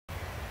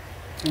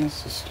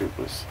That's the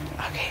stupidest thing.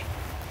 Okay,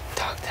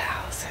 talk to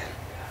Allison.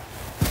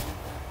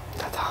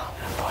 That's all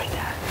I'm gonna point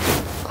at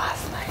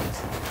last night.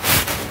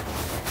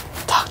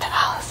 Talk to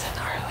Allison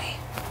early.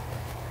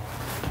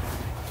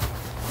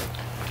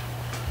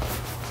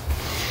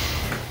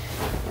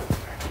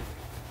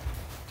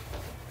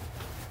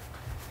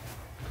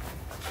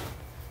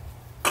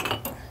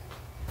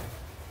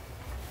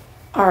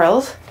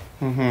 Arles,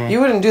 you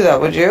wouldn't do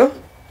that, would you?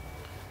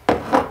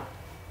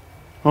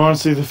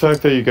 Honestly, the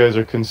fact that you guys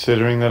are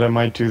considering that I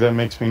might do that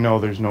makes me know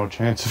there's no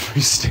chance of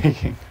me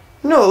staying.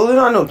 No, there's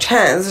not no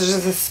chance. It's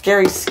just a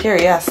scary,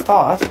 scary ass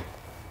thought.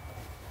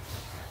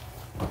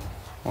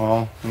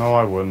 Well, no,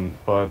 I wouldn't,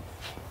 but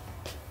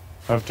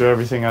after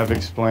everything I've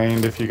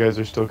explained, if you guys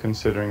are still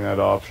considering that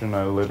option,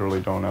 I literally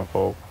don't have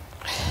hope.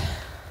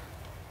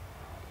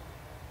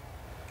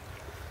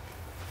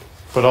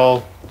 But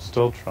I'll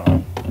still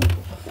try.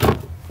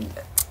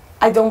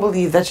 I don't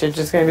believe that you're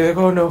just gonna be like,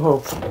 oh, no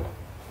hope.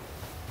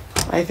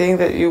 I think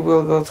that you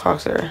will go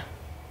talk to her.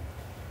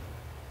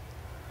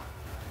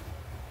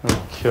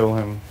 I'll kill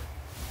him.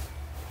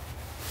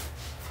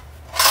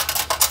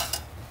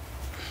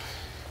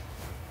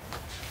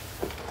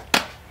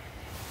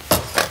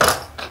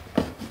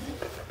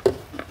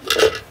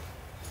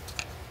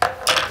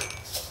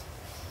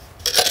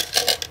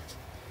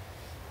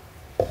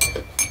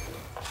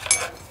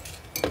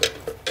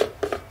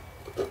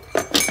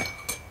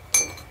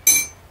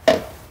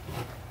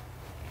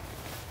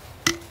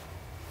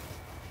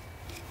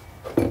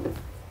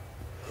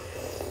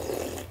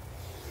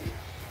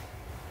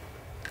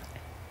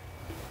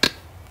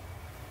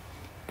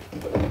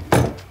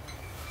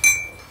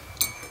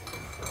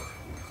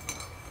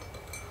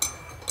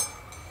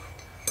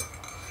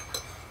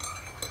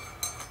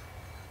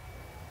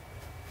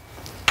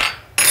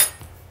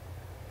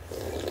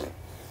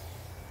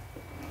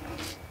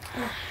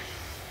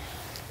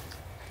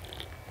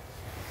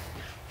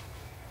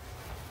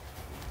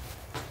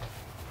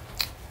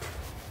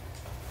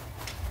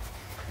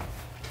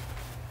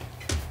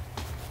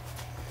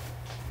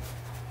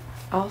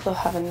 I also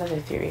have another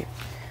theory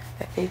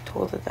that they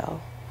told Adele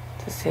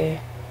to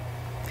say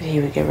that he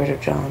would get rid of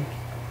John.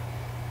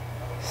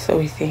 So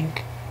we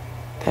think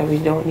that we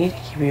don't need to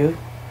keep you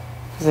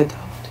because Adele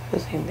would do the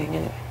same thing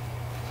anyway.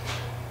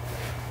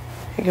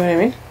 You get what I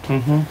mean?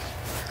 Mm-hmm.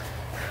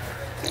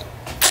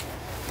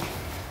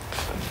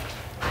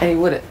 And he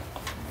wouldn't.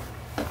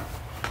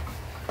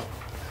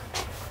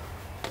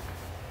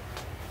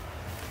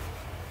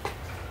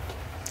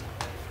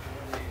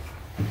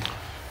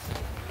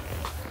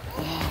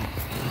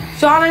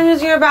 John, I'm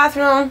using your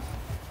bathroom.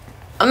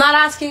 I'm not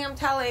asking, I'm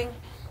telling.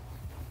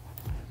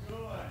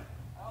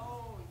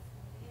 Oh,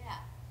 yeah.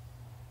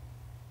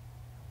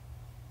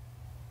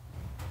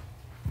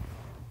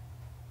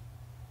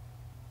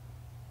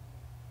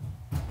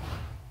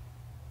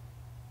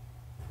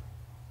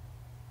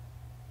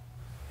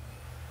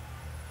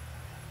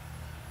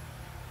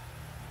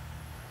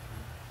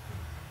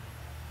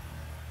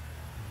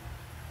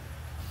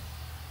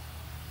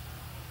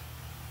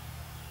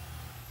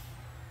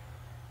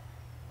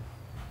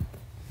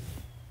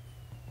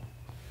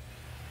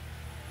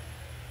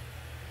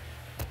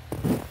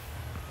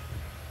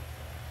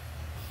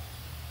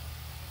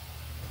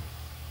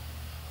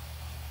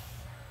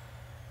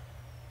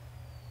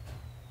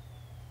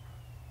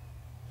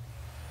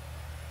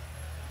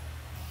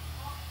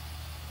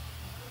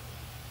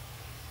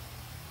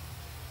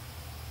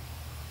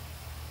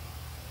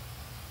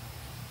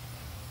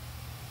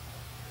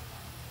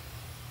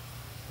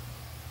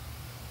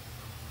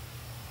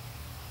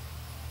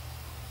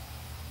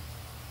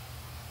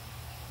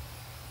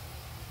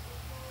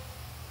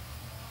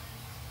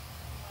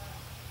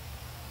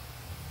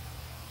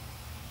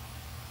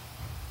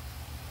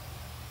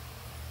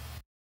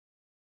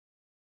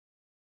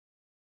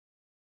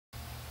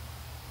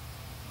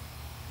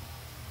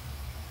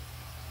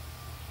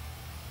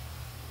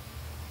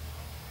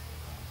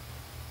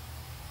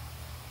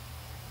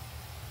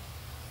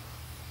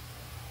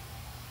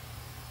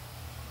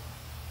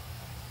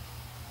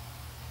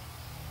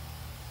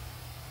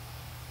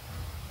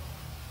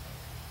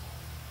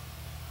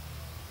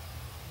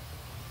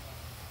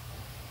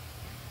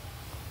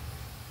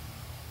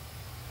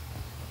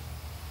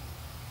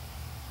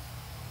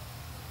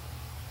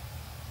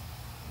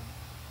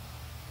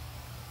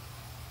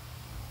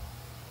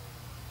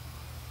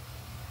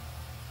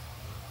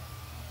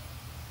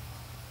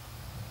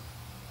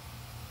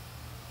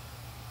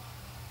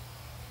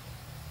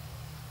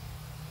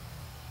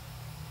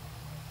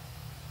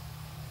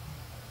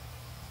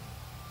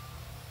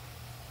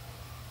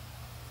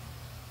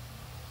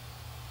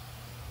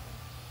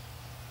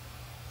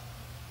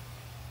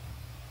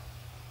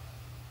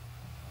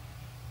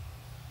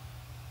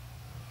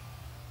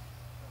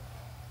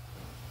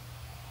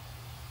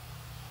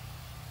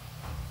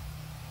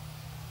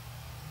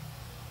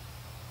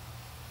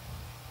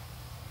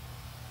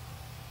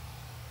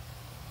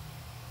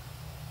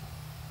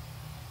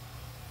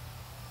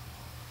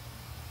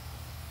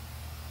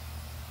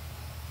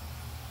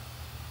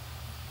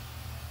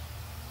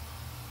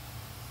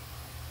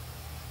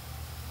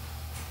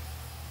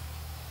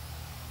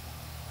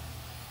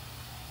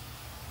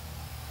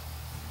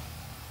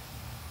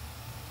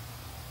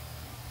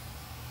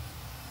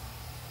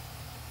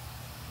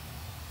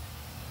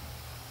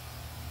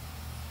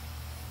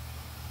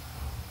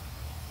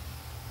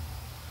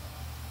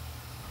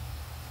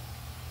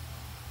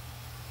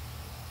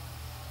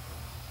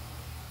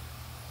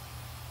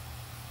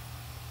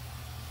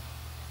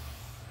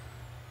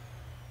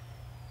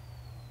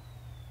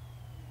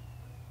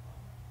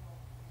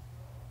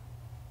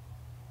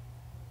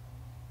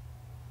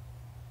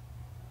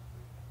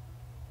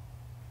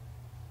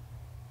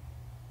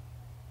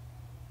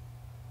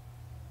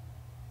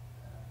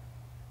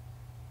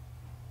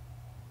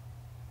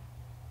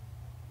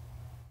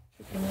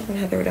 And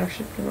Heather would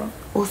actually be wrong.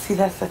 Well, see,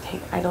 that's the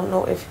thing. I don't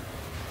know if...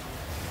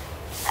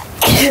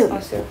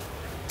 Also,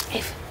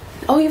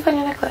 Oh, you found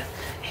your necklace.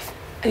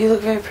 You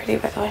look very pretty,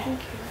 by the way. Thank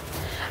you.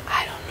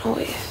 I don't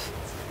know if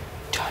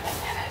John and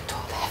Heather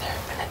told Heather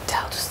and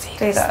Adele to say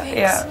these things.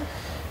 Yeah.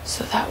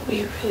 So that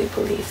we really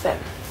believe them.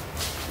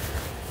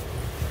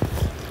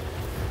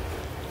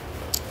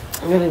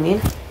 You know what I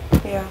mean?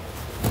 Yeah.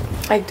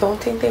 I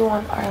don't think they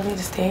want Arlie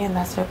to stay, and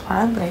that's their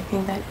plan. But I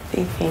think that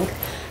they think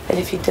that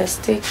if he does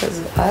stay because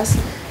of us,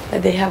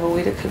 that they have a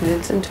way to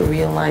convince him to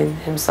realign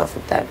himself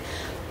with them.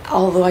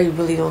 Although I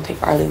really don't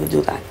think Arlie would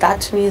do that. That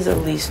to me is the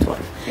least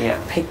one. Yeah.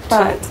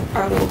 But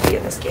Arlie will be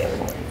in this game.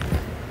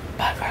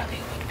 But Arlie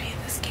would be in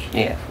this game.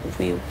 Yeah.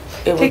 It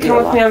would be come a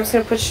with lot me. I'm just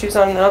gonna put shoes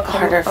on and I'll come.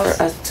 harder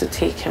for us to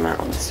take him out.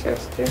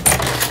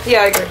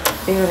 Yeah, I agree.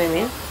 You know what I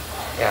mean?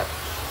 Yeah.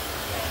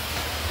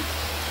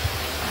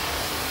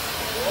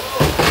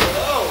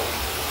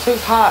 So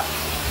it's hot.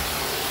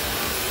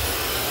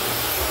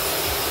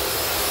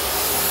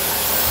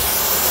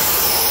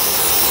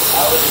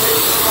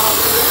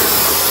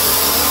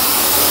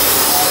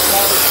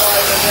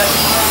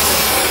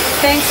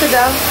 Thanks,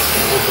 Adele.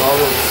 No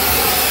problem.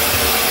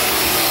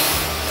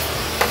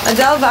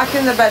 Adele back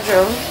in the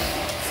bedroom.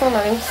 So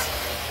nice.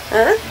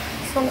 Huh?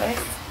 So nice.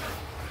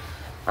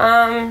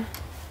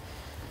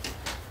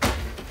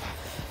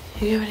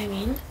 You know what I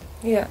mean?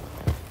 Yeah.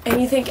 And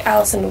you think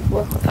Allison would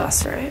work with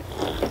us, right?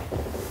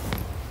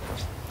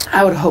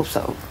 I would hope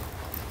so.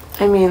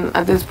 I mean,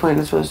 at this point,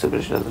 it's really stupid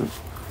if she doesn't.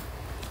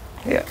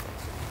 Yeah.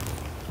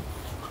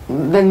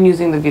 Then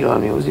using the veto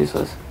on me was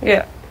useless.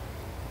 Yeah.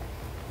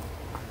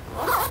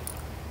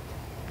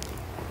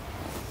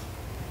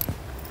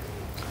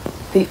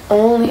 The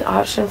only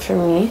option for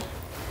me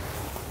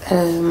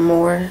that is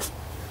more,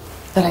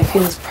 that I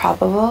feel is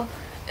probable,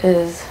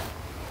 is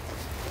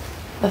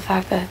the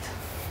fact that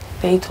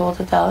they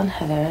told Adele and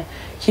Heather,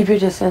 keep your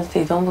distance,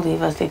 they don't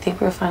believe us, they think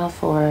we're a Final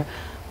Four,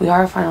 we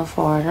are a Final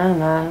Four,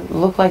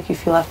 look like you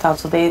feel left out,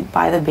 so they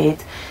buy the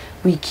bait,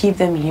 we keep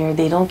them here,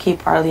 they don't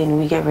keep Arlie, and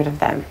we get rid of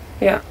them.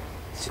 Yeah.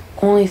 It's the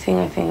only thing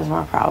I think is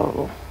more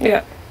probable.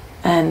 Yeah.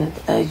 And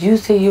you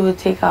say you would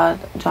take out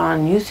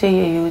John, you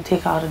say you would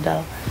take out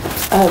Adele.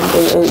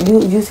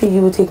 You say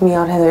you would take me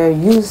out, Heather.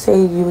 You say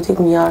you would take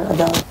me out,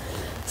 Adele.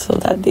 So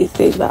that they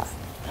say that.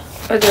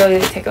 But they're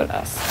going to take out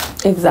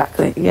us.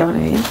 Exactly. You know what I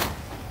mean?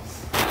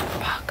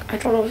 Fuck. I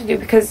don't know what to do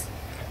because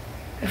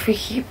if we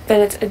keep,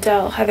 then it's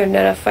Adele, Heather,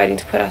 Netta fighting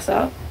to put us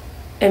up.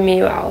 And me,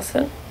 you,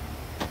 Allison.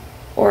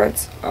 Or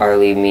it's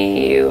Arlie,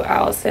 me, you,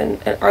 Allison.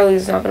 And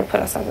Arlie's not going to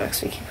put us up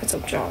next week. He puts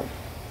up John.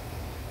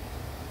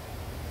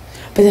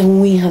 But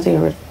then we have to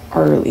get rid of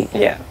Arlie.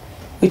 Yeah.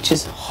 Which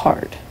is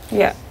hard.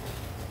 Yeah.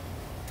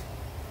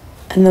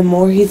 And the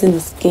more he's in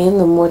this game,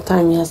 the more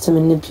time he has to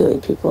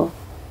manipulate people.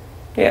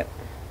 Yeah.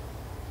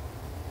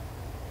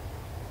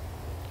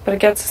 But it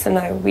gets us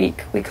another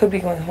week. We could be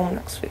going home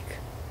next week.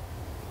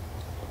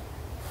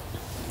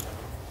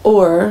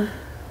 Or...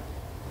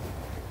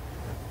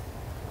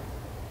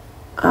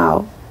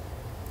 Ow.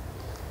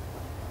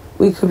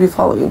 We could be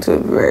falling into a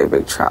very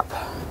big trap.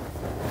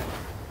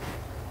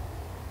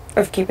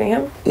 Of keeping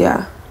him?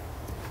 Yeah.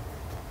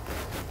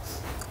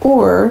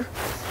 Or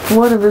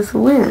one of us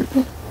win.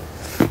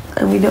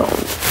 And we don't.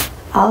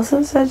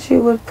 Allison said she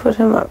would put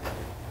him up.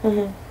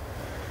 Mm-hmm.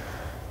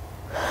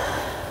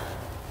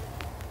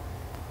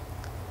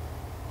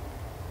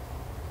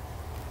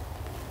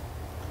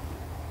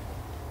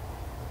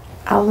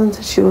 Allison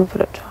said she would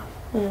put up John.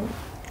 Mm-hmm.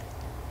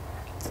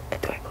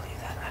 Do I believe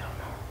that? I don't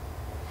know.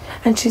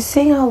 And she's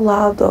saying out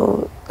loud,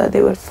 though, that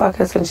they would fuck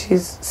us, and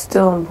she's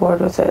still on board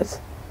with it.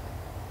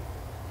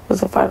 With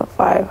the final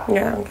five.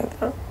 Yeah, I don't get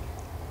that.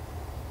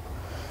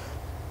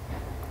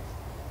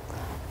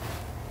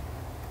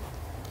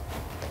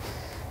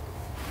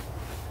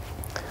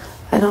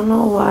 I don't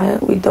know why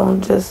we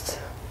don't just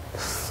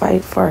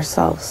fight for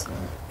ourselves.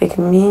 Like,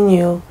 me and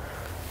you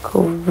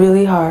go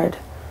really hard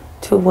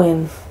to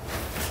win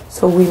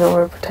so we know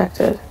we're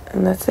protected,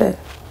 and that's it.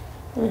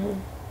 Mm-hmm.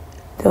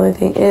 The only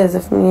thing is,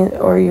 if me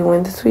or you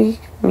win this week,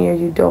 me or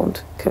you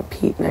don't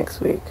compete next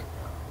week.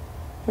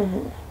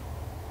 Mm-hmm.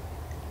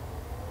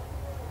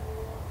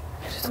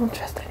 I just don't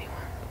trust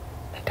anyone.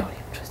 I don't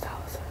even trust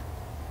Allison.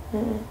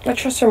 Mm-hmm. I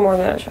trust her more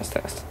than I trust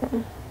us.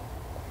 Mm-hmm.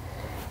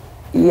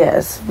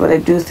 Yes, but I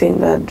do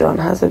think that John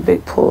has a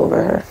big pull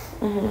over her.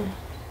 Mm-hmm.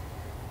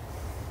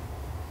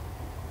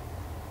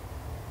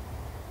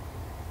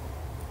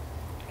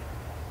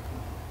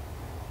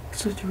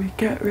 So do we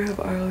get rid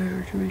of Arlie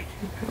or do we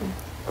keep him?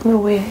 No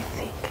way, I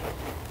think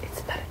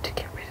it's better to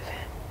get rid of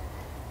him.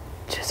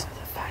 Just for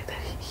the fact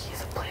that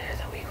he's a player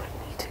that we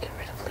would need to get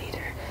rid of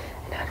later.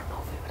 And I don't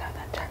know if we would have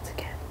that chance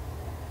again.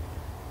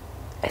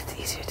 It's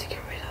easier to get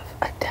rid of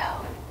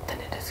Adele than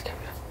it is to get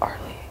rid of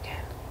Arlie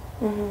again.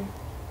 Mm-hmm.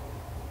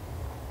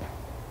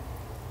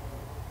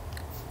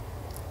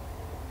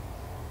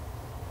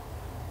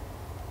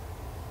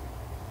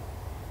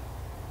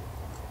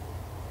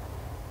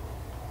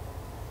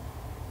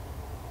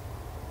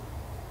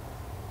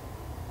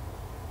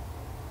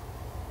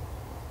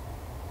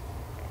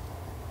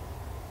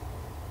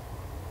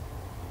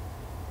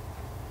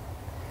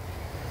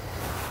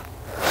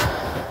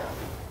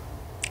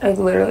 I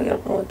literally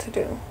don't know what to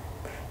do.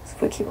 So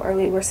if we keep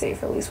Arlie, we're safe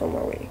for at least one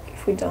more week.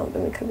 If we don't,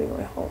 then we could be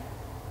going home.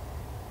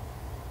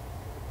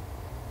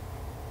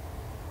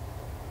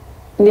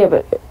 Yeah,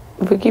 but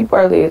if we keep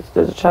Arlie,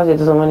 there's a chance he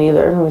doesn't win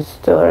either, and we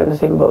still are in the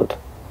same boat.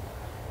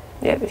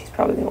 Yeah, but he's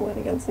probably going to win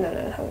against Nana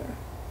and Heather.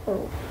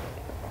 Oh.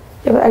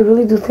 Yeah, but I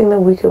really do think that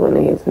we could win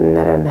against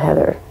Netta and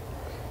Heather.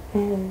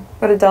 Mm-hmm.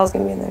 But Adele's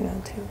going to be in there now,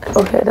 too.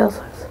 Okay, Adele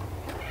sucks.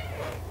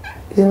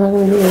 He's not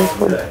going to be in this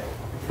one.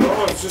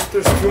 No, it's just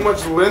there's too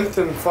much lint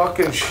and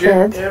fucking shit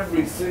Ed?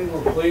 every single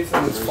place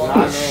in this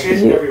fucking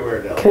shit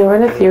everywhere, Del. Can I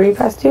run a theory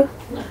past you?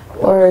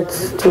 Or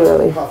it's too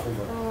early?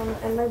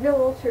 It might be a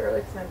little too early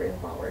because my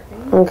brain's not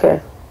working.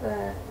 Okay.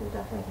 But we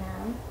definitely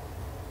can.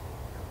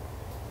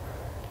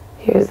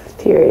 Here's the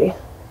theory.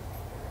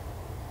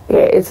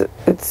 Okay,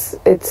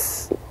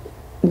 it's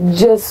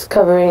just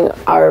covering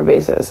our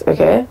bases,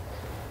 okay?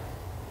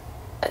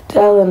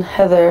 Adele and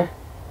Heather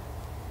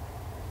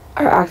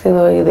are acting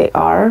the way they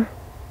are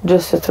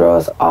just to throw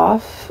us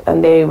off,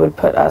 and they would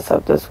put us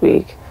up this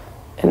week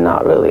and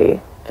not really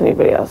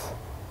anybody else.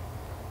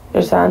 You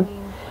understand?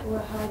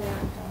 How they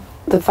acting?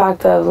 The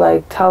fact of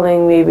like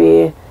telling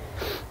maybe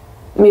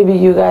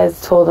you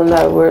guys told them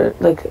that we're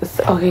like,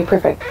 okay,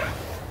 perfect.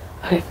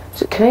 Okay,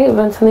 so can I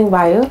run something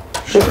by you?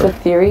 Just a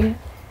theory.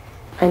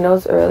 I know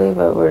it's early,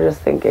 but we're just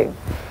thinking.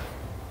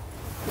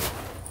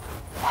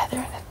 Heather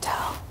and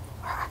Adele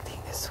are acting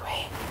this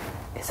way.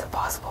 Is it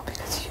possible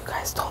because you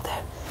guys told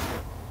them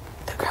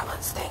the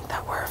Gremlins think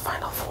that we're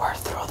Final Four,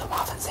 throw them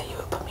off and say you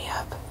would put me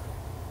up?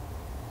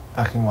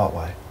 Acting what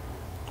way?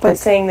 But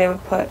saying they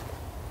would put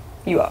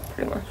you up,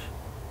 pretty much.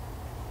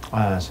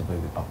 I honestly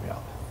believe they bumped me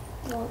up.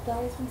 Well,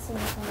 Delly's been saying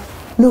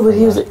something. No, but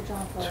here's John it.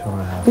 for a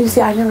 2.5. You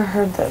see, I never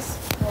heard this.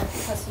 Well,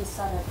 because he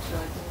said it to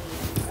like me.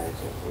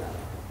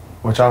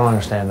 Which I don't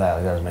understand that.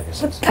 It doesn't make any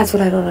sense. That's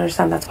what I don't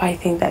understand. That's why I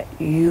think that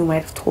you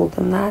might have told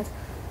them that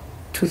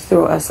to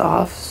throw us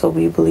off, so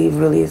we believe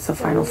really it's the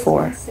Final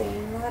Four. He's been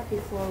saying that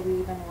before we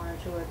even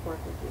wanted to work with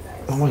you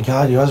guys. Oh my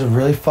god, you guys are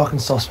really fucking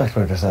suspect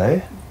what to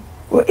say.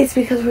 Well, it's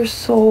because we're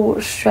so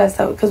stressed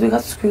out because we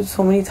got screwed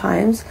so many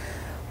times.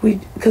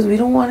 Because we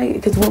don't want to,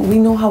 because we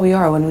know how we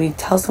are. When we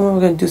tell someone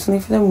we're going to do something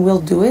for them, we'll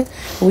do it,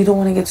 and we don't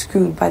want to get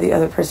screwed by the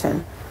other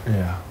person.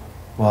 Yeah.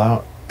 Well, I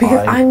don't.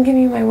 Because I'm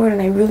giving you my word,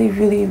 and I really,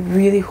 really,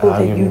 really hope I'm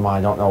that giving you. you mine.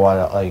 I don't know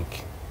why.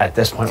 Like at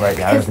this point right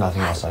now, there's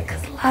nothing else I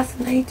can. Last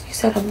night you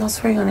said I'm not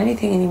swearing on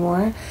anything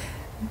anymore,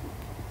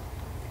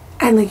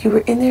 and like you were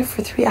in there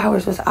for 3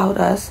 hours without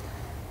us,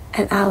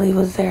 and Allie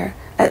was there.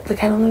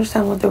 Like I don't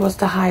understand what there was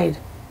to hide.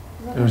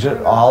 It was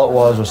just all it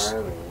was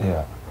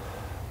yeah,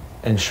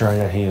 ensuring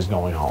that he is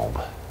going home.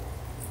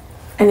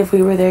 And if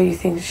we were there, you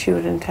think she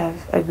wouldn't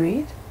have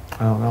agreed?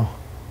 I don't know.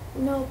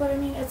 No, but I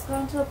mean, it's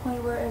gotten to the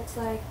point where it's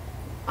like,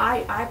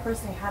 I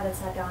personally hadn't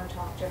sat down and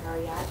talked to her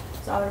yet,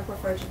 so I would have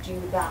preferred to do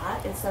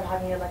that instead of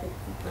having like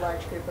a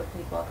large group of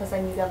people, because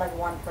then you get like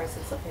one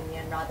person's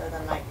opinion rather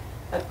than like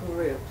a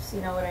group's.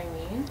 You know what I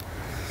mean?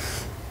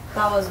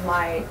 That was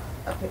my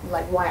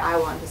like why I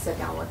wanted to sit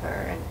down with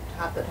her and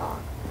have the talk.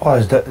 Well,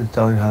 is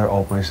telling Heather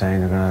openly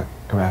saying they're gonna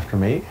come after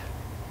me?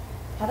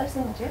 Heather's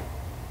saying it too.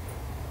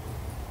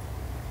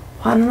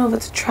 Well, I don't know if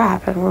it's a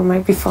trap, and we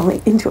might be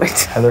falling into it.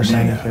 Heather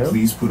saying it too?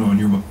 Please put on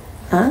your...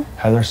 Huh?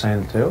 Heather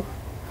saying it too?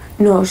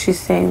 No, she's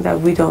saying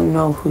that we don't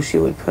know who she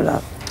would put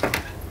up.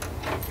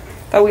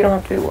 That we don't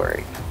have to be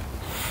worried.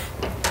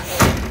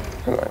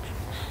 Pretty much.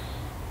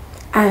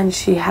 And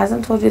she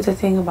hasn't told you the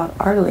thing about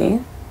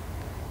Arlie,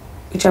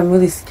 which I'm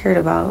really scared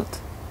about.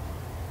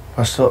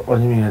 But still, what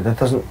do you mean? That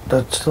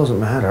still doesn't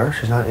matter.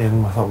 She's not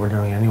in with what we're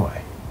doing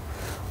anyway.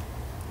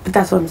 But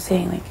that's what I'm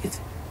saying. Like, it's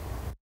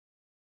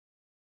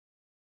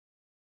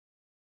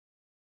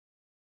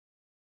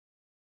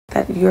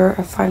that you're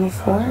a Final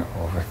Four. You're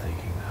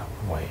overthinking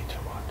that way too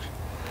much.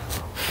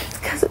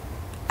 Because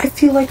I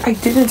feel like I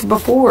didn't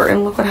before,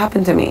 and look what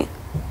happened to me.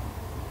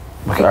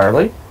 With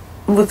Arlie?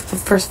 With the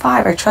first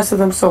 5, I trusted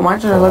them so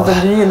much, and I let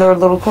them be in their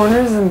little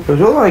corners. And It was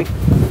really like,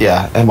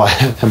 yeah, and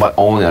by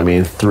only I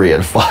mean 3 out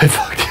of 5.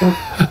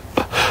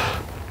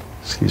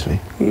 Excuse me.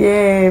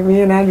 yay,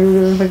 me and Andrew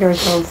didn't pick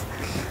ourselves.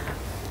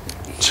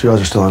 So you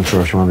guys are still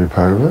unsure if you want to be a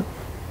part of it?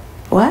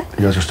 What?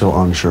 You guys are still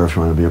unsure if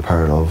you want to be a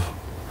part of...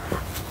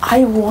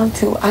 I want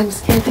to. I'm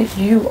scared that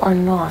you are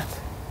not.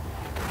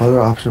 The other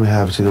option we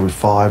have is either we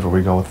 5 or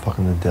we go with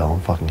fucking Adele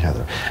and fucking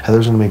Heather.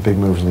 Heather's gonna make big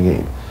moves in the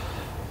game.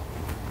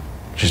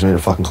 She's made it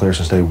fucking clear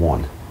since day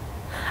 1.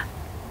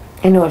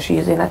 I know she's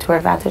using that to her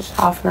advantage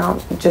off now,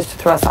 just to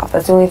throw us off.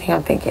 That's the only thing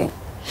I'm thinking.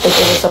 Like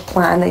it was a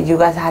plan that you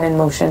guys had in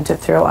motion to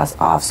throw us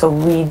off, so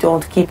we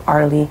don't keep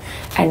Arlie,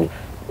 and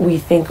we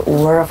think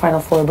we're a Final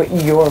Four, but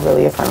you're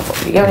really a Final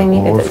Four. You get what I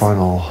mean? Or It is-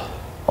 final...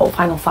 Oh,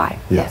 Final 5.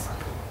 Yeah. Yes.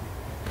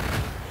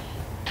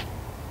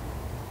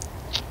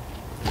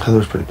 Heather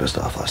was pretty pissed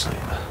off last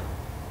night.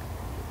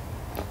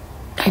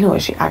 I know.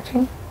 Is she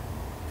acting?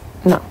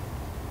 No.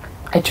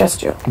 I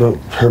trust you. But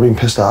her being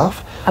pissed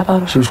off?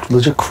 About She was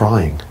legit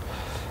crying.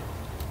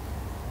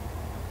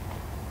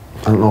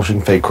 I don't know if she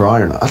can fake cry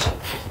or not.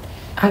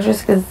 I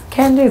just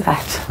can't do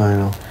that. I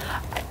know.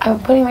 I'm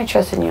putting my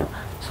trust in you.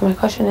 So So my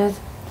question is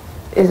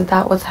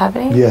that what's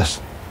happening?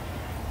 Yes.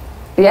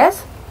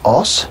 Yes?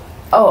 Us?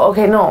 Oh,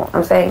 okay, no.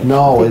 I'm saying.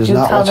 No, it did is you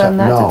not tell what's them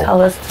that no. to tell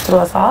us to throw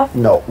us off?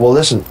 No. Well,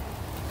 listen.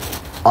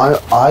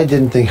 I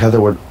didn't think Heather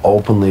would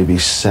openly be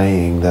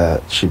saying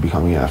that she'd be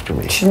coming after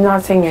me. She's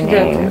not saying your She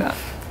didn't do name. that.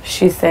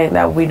 She's saying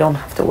that we don't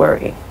have to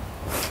worry.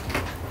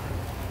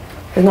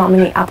 There's not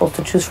many apples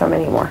to choose from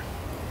anymore.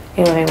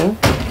 You know what I mean?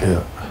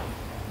 Yeah.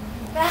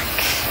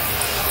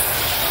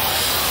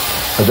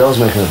 Adele's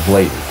making it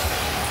blatant.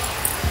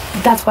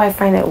 That's why I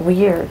find it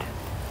weird.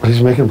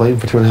 He's making it blatant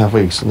for 2.5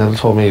 weeks. Never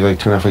told me like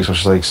 2.5 weeks. So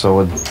she's like,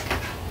 so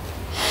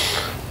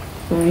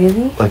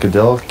Really? like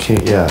Adele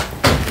can't. Yeah.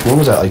 When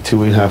was that? Like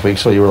 2.5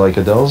 weeks. So you were like,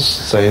 Adele's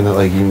saying that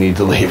like you need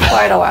to leave.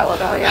 Quite a while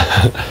ago,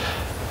 yeah.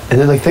 And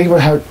then like think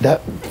about how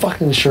that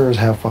fucking ensures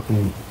how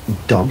fucking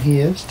dumb he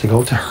is to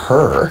go to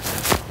her,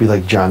 be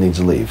like, John needs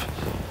to leave.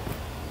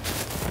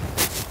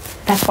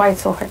 That's why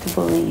it's so hard to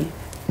believe.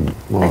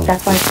 Well, Like,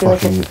 that's why I it's feel like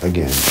fucking, it's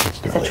again, it's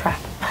a Deli. trap.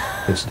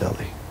 It's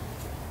Deli.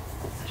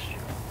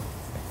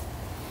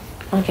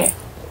 Okay.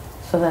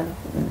 So then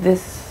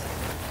this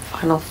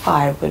final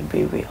 5 would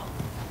be real.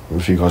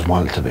 If you guys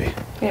want it to be.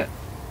 Yeah.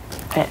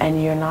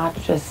 And you're not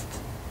just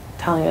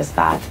telling us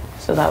that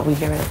so that we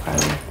get rid of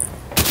Carly.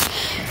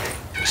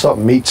 What's up,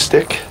 meat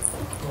stick?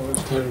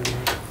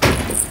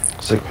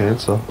 Sick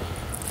pants, though.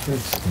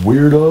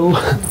 Weirdo.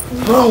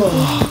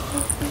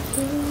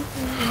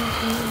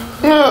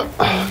 Yeah.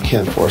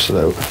 Can't force it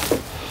out.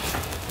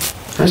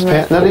 Nice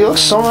pants. Nettie, you look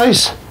so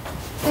nice.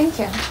 Thank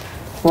you.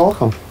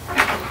 Welcome.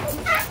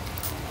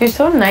 You're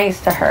so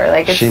nice to her.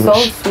 Like, it's She so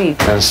was- sweet.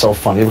 And it's so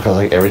funny because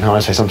like every time I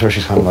say something to her,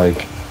 she's kind of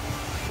like,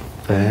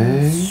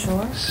 thanks. Sure.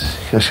 Yeah,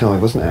 she's kind of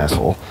like, listen,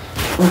 asshole.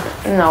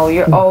 No,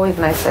 you're always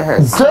nice to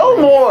her. Sell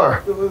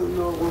more!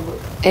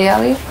 Hey,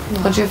 Ali,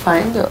 what'd you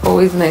find? You're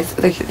always nice.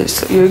 Like,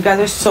 you guys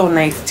are so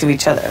nice to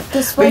each other.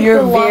 Despite But you're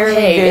the long very,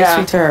 hate, very yeah.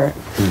 sweet to her.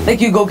 Like,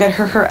 you go get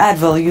her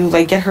Advil. You,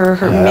 like, get her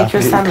make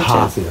your sandwiches.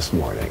 Coffee this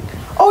morning.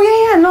 Oh,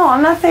 yeah. No,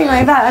 I'm not saying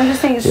like that. I'm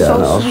just saying it's Yeah, so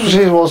no.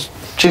 sweet.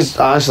 She's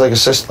honestly like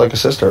a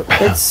sister.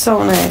 It's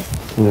so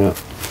nice. Yeah.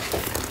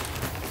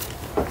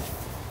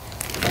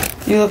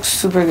 You look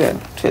super good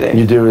today.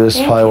 You do this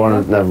Thank probably you. one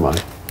of, never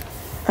mind.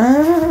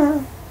 Ah.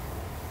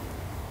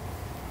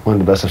 One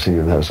of the best I've seen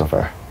you have so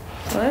far.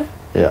 What?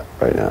 Yeah,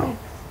 right now.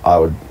 I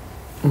would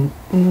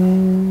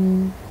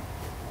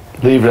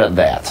leave it at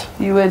that.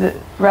 You would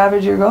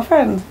ravage your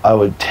girlfriend. I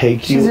would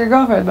take you. She's your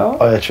girlfriend, no?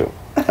 Oh, yeah, true.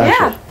 Actually,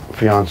 Yeah.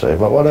 fiance,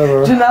 but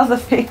whatever. Janelle's a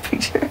fake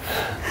picture.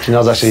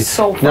 Janelle's actually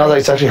So Janelle's funny.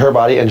 it's actually her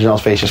body, and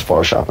Janelle's face is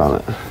photoshopped on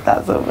it.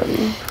 That's so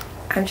funny.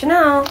 I'm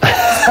Janelle.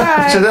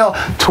 Janelle,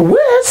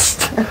 twist.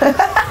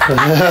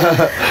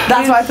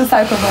 That's why it's a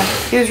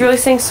psychopath. He was really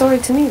saying sorry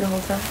to me the whole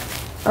time.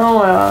 Oh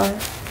my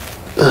god.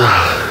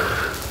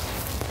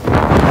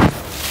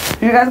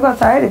 You guys go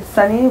outside? It's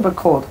sunny but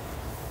cold.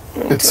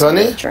 It's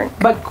sunny? Drink.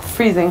 But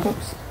freezing. I'm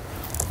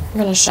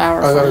gonna shower.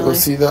 I gotta go finally.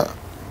 see that.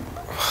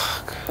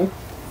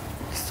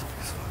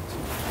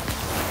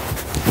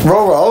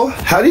 Roro,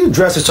 How do you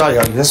dress outside?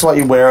 Like, this is what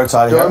you wear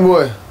outside yo, I'm here?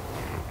 boy.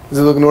 Does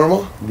it look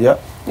normal?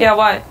 Yep. Yeah,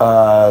 why?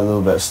 A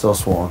little bit, still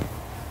swollen.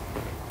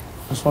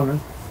 Just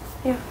wondering.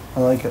 Yeah. I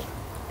like it.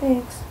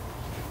 Thanks.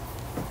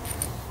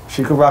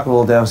 She could rock a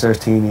little downstairs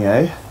teeny,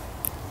 eh?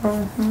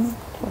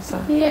 What's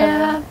that?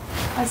 Yeah.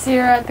 I see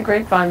her at the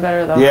Grapevine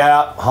better though.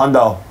 Yeah,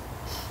 Hundo.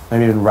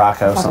 Maybe even Rock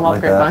House, Fucking something love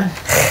like Grapevine.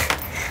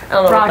 that. I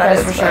don't know Rock what that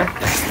House is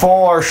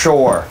for for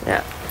sure. For sure.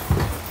 Yeah.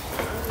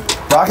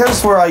 Rock House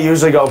is where I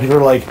usually go. People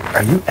are like,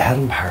 "Are you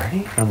Adam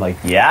Party?" I'm like,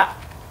 "Yeah,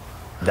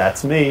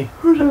 that's me."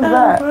 Who's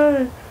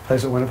that?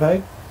 Place at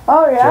Winnipeg.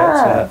 Oh Jets,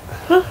 yeah.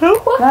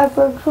 That's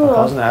so My cool.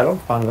 cousin Adam,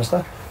 Fond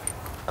Vista.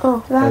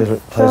 Oh, Plays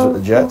that's plays with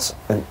the Jets,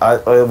 and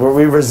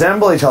we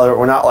resemble each other.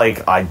 We're not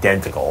like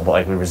identical, but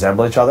like we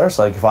resemble each other.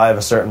 So like if I have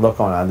a certain look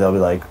going on, they'll be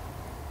like,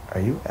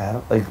 "Are you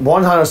Adam?" Like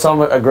one time,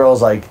 a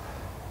girl's like,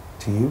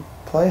 "Do you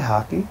play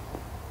hockey?"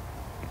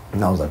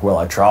 And I was like, "Well,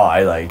 I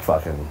try." Like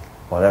fucking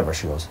whatever.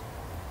 She goes,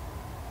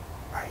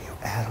 "Are you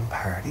Adam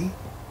Party?"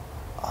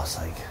 I was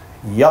like,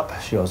 "Yup."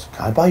 She goes,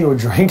 "Can I buy you a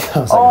drink?" I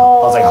was like,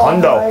 Oh my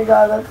 "Hundo,"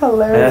 god, that's and it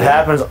hilarious.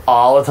 happens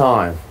all the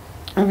time.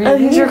 And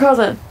he's your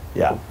cousin.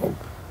 Yeah,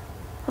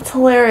 That's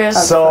hilarious.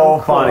 That's so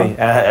so cool. funny.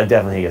 And I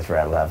definitely he gets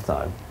rattled half the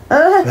time.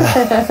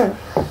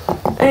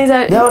 And he's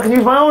at Now I can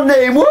use my own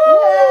name. Woo!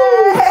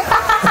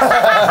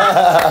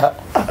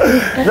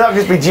 No,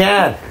 just be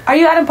Jan. Are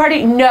you Adam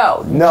Party?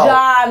 No. No.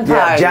 John Party.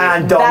 Yeah,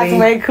 John, dummy. That's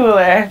way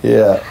cooler.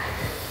 Yeah.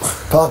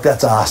 Fuck,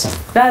 that's awesome.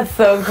 That's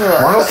so cool.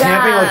 Wanna go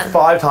camping like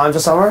 5 times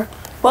this summer?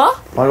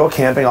 what? Wanna go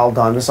camping all the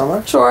time this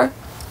summer? Sure.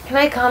 Can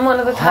I come one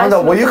of the times?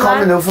 Hondo, will you come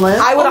to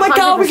Newfoundland? I would Oh my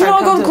god, we can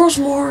all go to 100%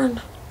 come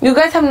Grossmorn. You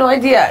guys have no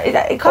idea.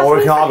 It costs Or we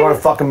me can all go to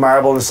fucking- fucking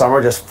Marble in the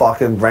summer, just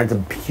fucking rent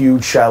a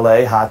huge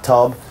chalet, hot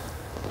tub.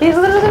 It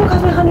literally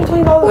cost me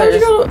 $120. Where'd you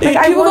go? Like,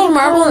 I People go want to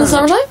Marble in the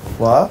come. summertime?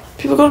 What?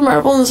 People go to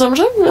Marble in the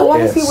summertime? I No.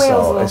 want to see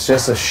whales. It's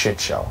just a shit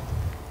show.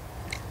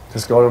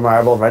 Just go to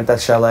Marble, rent that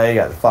chalet, you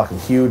got the fucking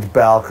huge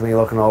balcony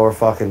looking over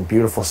fucking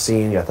beautiful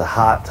scene, you got the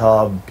hot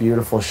tub,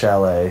 beautiful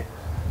chalet.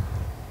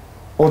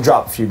 We'll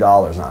drop a few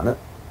dollars on it.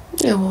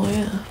 Yeah, well,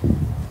 yeah.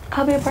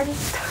 I'll be a part of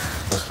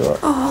it. Let's do it.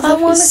 Oh, I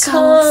want to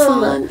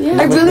come.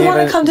 Yeah. I really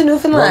want to come to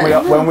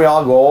Newfoundland. When we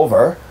all go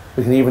over,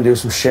 we can even do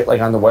some shit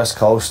like on the West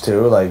Coast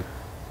too. Like,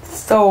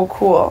 So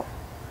cool.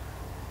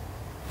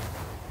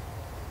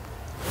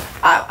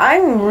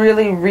 I'm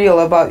really real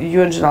about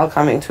you and Janelle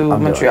coming to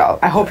Montreal.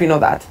 I hope you know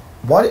that.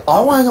 what?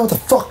 I want to know what the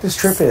fuck this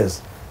trip is.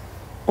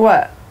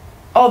 What?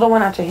 Oh, the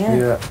one after here.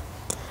 Yeah.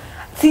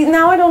 See,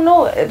 now I don't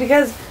know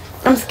because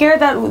I'm scared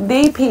that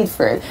they paid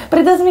for it. But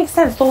it doesn't make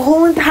sense. The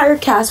whole entire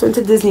cast went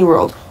to Disney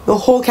World. The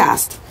whole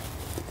cast.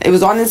 It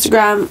was on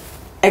Instagram.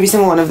 Every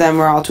single one of them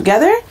were all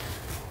together.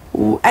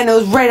 And it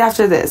was right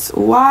after this.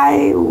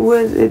 Why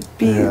would it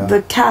be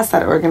the cast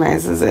that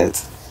organizes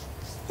it?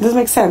 It doesn't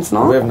make sense,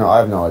 no? I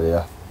have no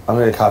idea. I'm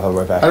going to cough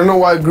right back. I don't know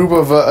why a group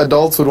of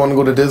adults would want to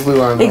go to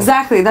Disneyland. Though.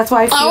 Exactly. That's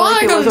why I feel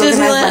like it was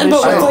organized by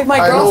the show. like my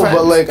I know, girlfriend.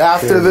 but like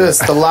after this,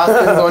 the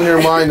last thing on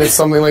your mind is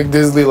something like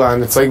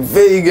Disneyland. It's like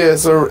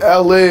Vegas or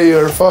LA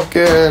or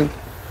fucking.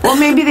 Well,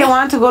 maybe they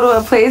want to go to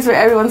a place where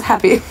everyone's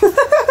happy.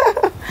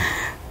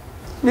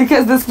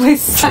 Because this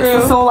place sucks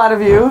the soul out of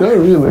you. Not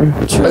really.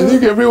 I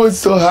think everyone's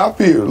still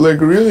happy,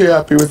 like really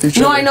happy with each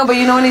other. No, I know, but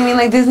you know what I mean?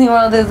 Like Disney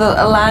World is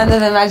a land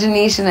of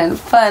imagination and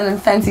fun and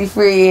fancy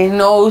free and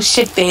no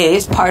shit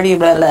face, party,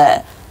 blah,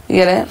 blah. You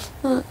get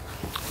it?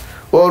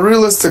 Well,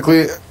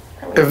 realistically,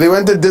 if they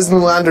went to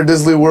Disneyland or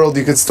Disney World,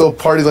 you could still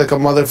party like a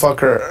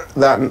motherfucker.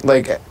 That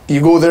like you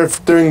go there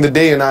during the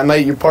day and at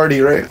night you party,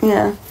 right?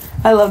 Yeah.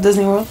 I love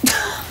Disney World.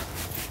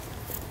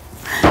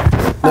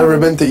 Never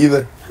been to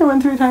either. I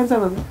went 3 times. I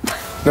love it.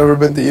 Never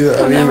been to either. I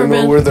don't even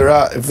know where they're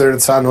at. If they're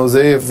in San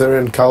Jose, if they're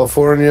in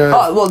California.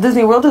 Oh, well,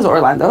 Disney World is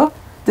Orlando.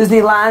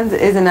 Disneyland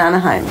is in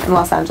Anaheim, in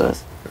Los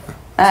Angeles.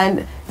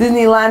 And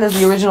Disneyland is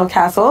the original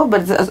castle,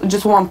 but it's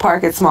just one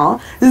park. It's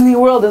small. Disney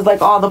World is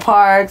like all the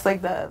parks,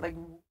 like the